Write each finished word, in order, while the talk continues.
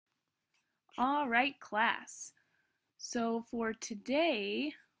All right, class. So for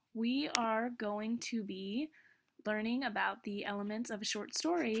today, we are going to be learning about the elements of a short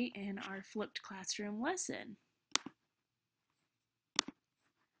story in our flipped classroom lesson.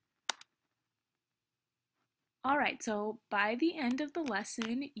 All right, so by the end of the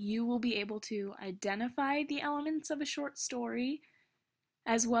lesson, you will be able to identify the elements of a short story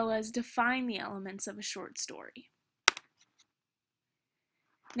as well as define the elements of a short story.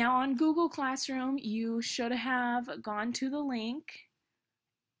 Now on Google Classroom, you should have gone to the link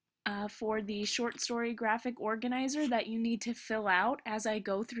for the short story graphic organizer that you need to fill out as I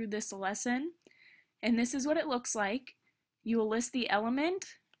go through this lesson. And this is what it looks like. You will list the element,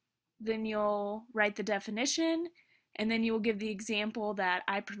 then you'll write the definition, and then you will give the example that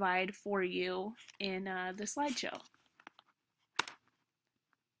I provide for you in the slideshow.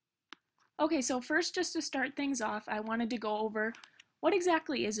 Okay, so first, just to start things off, I wanted to go over what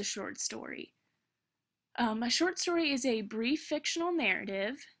exactly is a short story. A short story is a brief fictional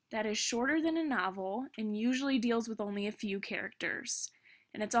narrative that is shorter than a novel and usually deals with only a few characters.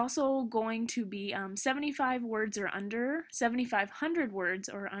 And it's also going to be 75 words or under, 7,500 words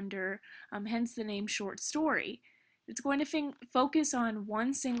or under, hence the name short story. It's going to focus on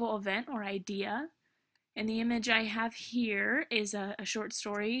one single event or idea. And the image I have here is a short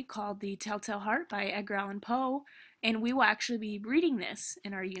story called The Telltale Heart by Edgar Allan Poe, and we will actually be reading this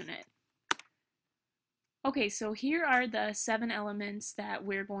in our unit. Okay, so here are the 7 elements that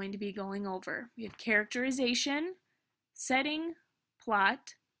we're going to be going over. We have characterization, setting,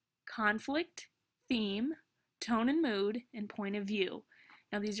 plot, conflict, theme, tone and mood, and point of view.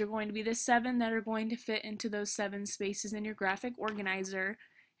 Now these are going to be the 7 that are going to fit into those 7 spaces in your graphic organizer,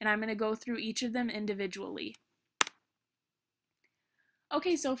 and I'm going to go through each of them individually.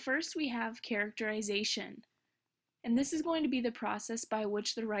 Okay, so first we have characterization. And this is going to be the process by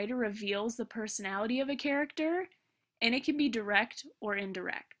which the writer reveals the personality of a character, and it can be direct or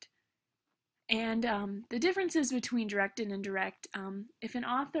indirect. And the differences between direct and indirect, if an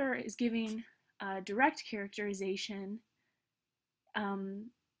author is giving direct characterization,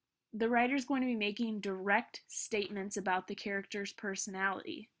 the writer is going to be making direct statements about the character's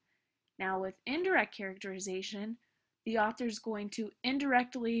personality. Now with indirect characterization, the author is going to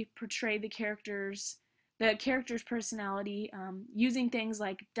indirectly portray the character's personality using things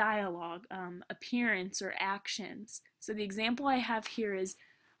like dialogue, appearance, or actions. So the example I have here is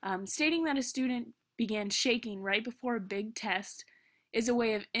stating that a student began shaking right before a big test is a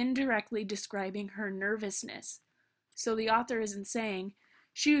way of indirectly describing her nervousness. So the author isn't saying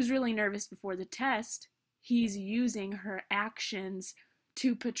she was really nervous before the test. He's using her actions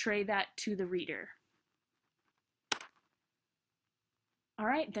to portray that to the reader. All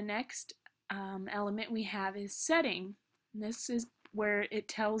right, the next element we have is setting. This is where it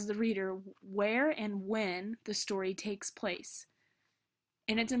tells the reader where and when the story takes place.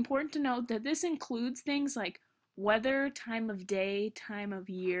 And it's important to note that this includes things like weather, time of day, time of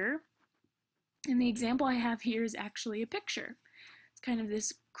year. And the example I have here is actually a picture. It's kind of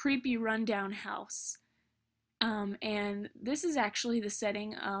this creepy rundown house. And this is actually the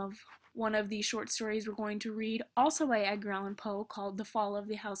setting of one of the short stories we're going to read, also by Edgar Allan Poe, called The Fall of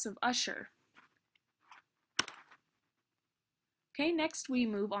the House of Usher. Okay, next we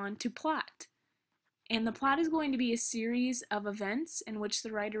move on to plot. And the plot is going to be a series of events in which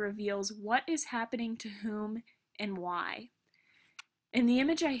the writer reveals what is happening to whom and why. And the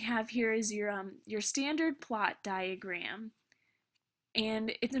image I have here is your standard plot diagram.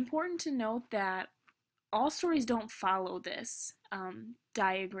 And it's important to note that all stories don't follow this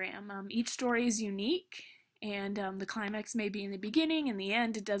diagram. Each story is unique, and the climax may be in the beginning and the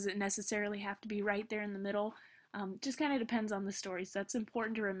end. It doesn't necessarily have to be right there in the middle. Just kind of depends on the story, so that's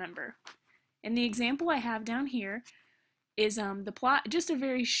important to remember. And the example I have down here is the plot, just a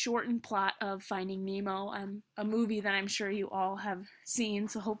very shortened plot of Finding Nemo, a movie that I'm sure you all have seen,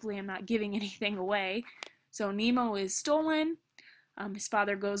 so hopefully I'm not giving anything away. So Nemo is stolen. His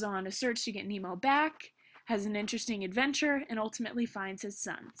father goes on a search to get Nemo back, has an interesting adventure, and ultimately finds his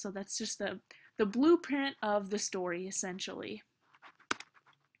son. So that's just the blueprint of the story, essentially.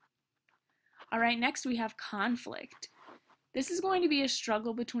 All right, next we have conflict. This is going to be a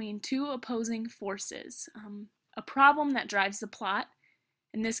struggle between two opposing forces, a problem that drives the plot,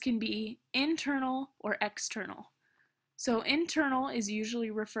 and this can be internal or external. So internal is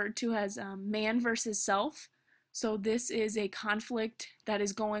usually referred to as man versus self. So this is a conflict that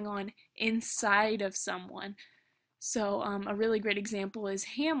is going on inside of someone. So a really great example is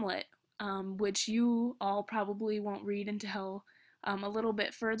Hamlet, which you all probably won't read until a little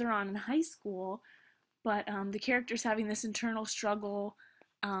bit further on in high school. But the character's having this internal struggle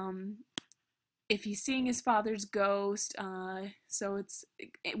if he's seeing his father's ghost, so it's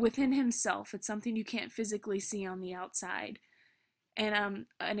within himself. It's something you can't physically see on the outside. And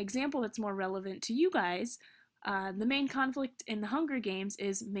an example that's more relevant to you guys, the main conflict in the Hunger Games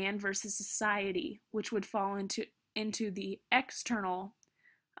is man versus society, which would fall into the external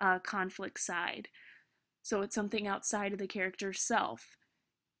conflict side. So it's something outside of the character's self.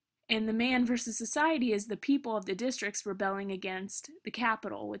 And the man versus society is the people of the districts rebelling against the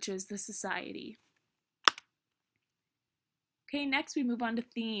capital, which is the society. Okay, next we move on to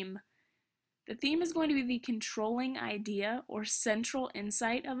theme. The theme is going to be the controlling idea or central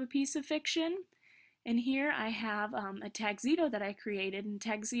insight of a piece of fiction. And here I have a Tagxedo that I created, and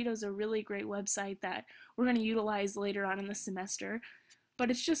Tagxedo is a really great website that we're going to utilize later on in the semester.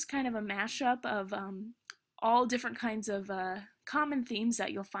 But it's just kind of a mashup of all different kinds of common themes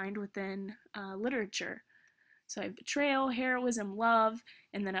that you'll find within literature. So I have betrayal, heroism, love,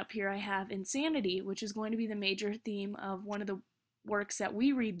 and then up here I have insanity, which is going to be the major theme of one of the works that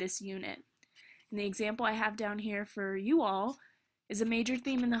we read this unit. And the example I have down here for you all is a major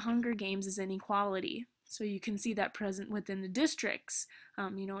theme in the Hunger Games is inequality. So you can see that present within the districts.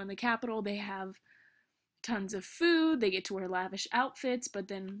 You know, in the capital they have tons of food, they get to wear lavish outfits, but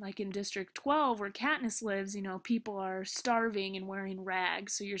then like in District 12 where Katniss lives, you know, people are starving and wearing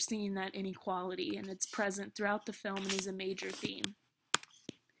rags, so you're seeing that inequality, and it's present throughout the film and is a major theme.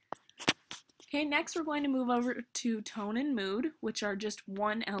 Okay, next we're going to move over to tone and mood, which are just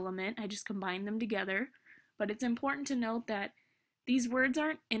one element. I just combined them together, but it's important to note that these words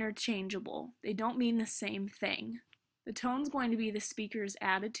aren't interchangeable. They don't mean the same thing. The tone's going to be the speaker's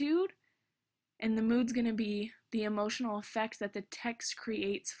attitude, and the mood's going to be the emotional effect that the text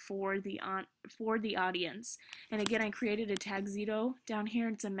creates for the audience. And again, I created a Tagxedo down here.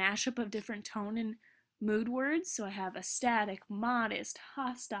 It's a mashup of different tone and mood words. So I have ecstatic, modest,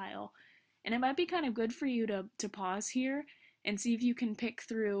 hostile. And it might be kind of good for you to pause here and see if you can pick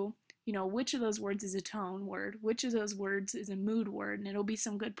through, you know, which of those words is a tone word, which of those words is a mood word, and it'll be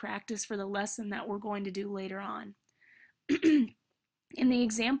some good practice for the lesson that we're going to do later on. And the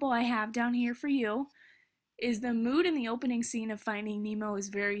example I have down here for you is the mood in the opening scene of Finding Nemo is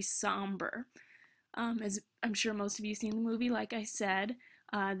very somber. As I'm sure most of you have seen the movie, like I said,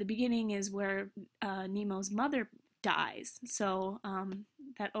 the beginning is where Nemo's mother dies. So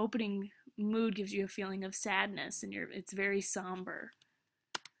that opening mood gives you a feeling of sadness, and it's very somber.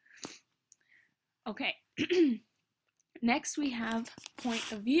 Okay, next we have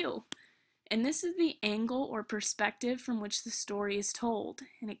point of view. And this is the angle or perspective from which the story is told.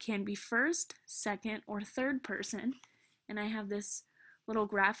 And it can be first, second, or third person. And I have this little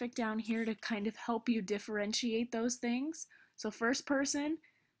graphic down here to kind of help you differentiate those things. So first person,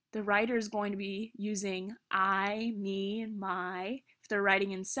 the writer is going to be using I, me, and my. If they're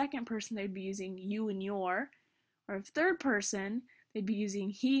writing in second person, they'd be using you and your. Or if third person, they'd be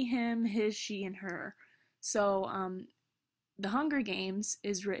using he, him, his, she, and her. So the Hunger Games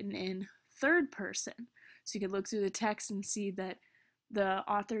is written in third person. So you could look through the text and see that the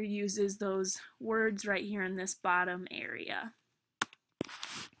author uses those words right here in this bottom area.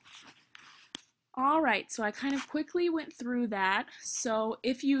 All right, so I kind of quickly went through that. So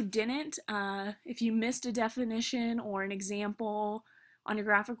if you didn't, if you missed a definition or an example on your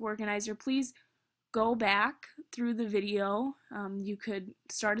graphic organizer, please go back through the video. You could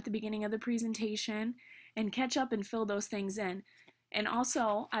start at the beginning of the presentation and catch up and fill those things in. And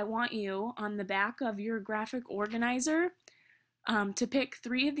also, I want you on the back of your graphic organizer to pick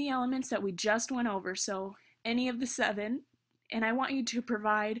 3 of the elements that we just went over, so any of the 7, and I want you to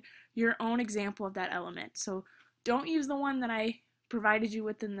provide your own example of that element. So don't use the one that I provided you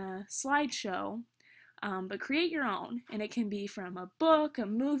with in the slideshow, but create your own, and it can be from a book, a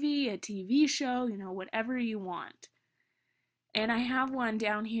movie, a TV show, you know, whatever you want. And I have one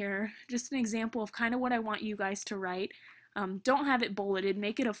down here, just an example of kind of what I want you guys to write. Don't have it bulleted,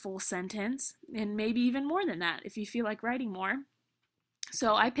 make it a full sentence, and maybe even more than that if you feel like writing more.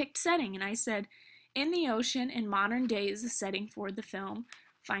 So I picked setting, and I said, in the ocean in modern day is the setting for the film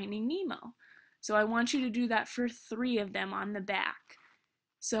Finding Nemo. So I want you to do that for 3 of them on the back.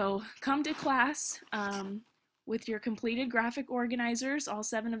 So come to class with your completed graphic organizers, all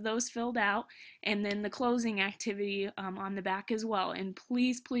 7 of those filled out, and then the closing activity on the back as well. And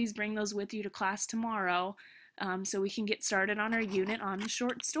please, please bring those with you to class tomorrow. So we can get started on our unit on the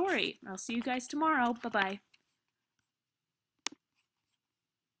short story. I'll see you guys tomorrow. Bye-bye.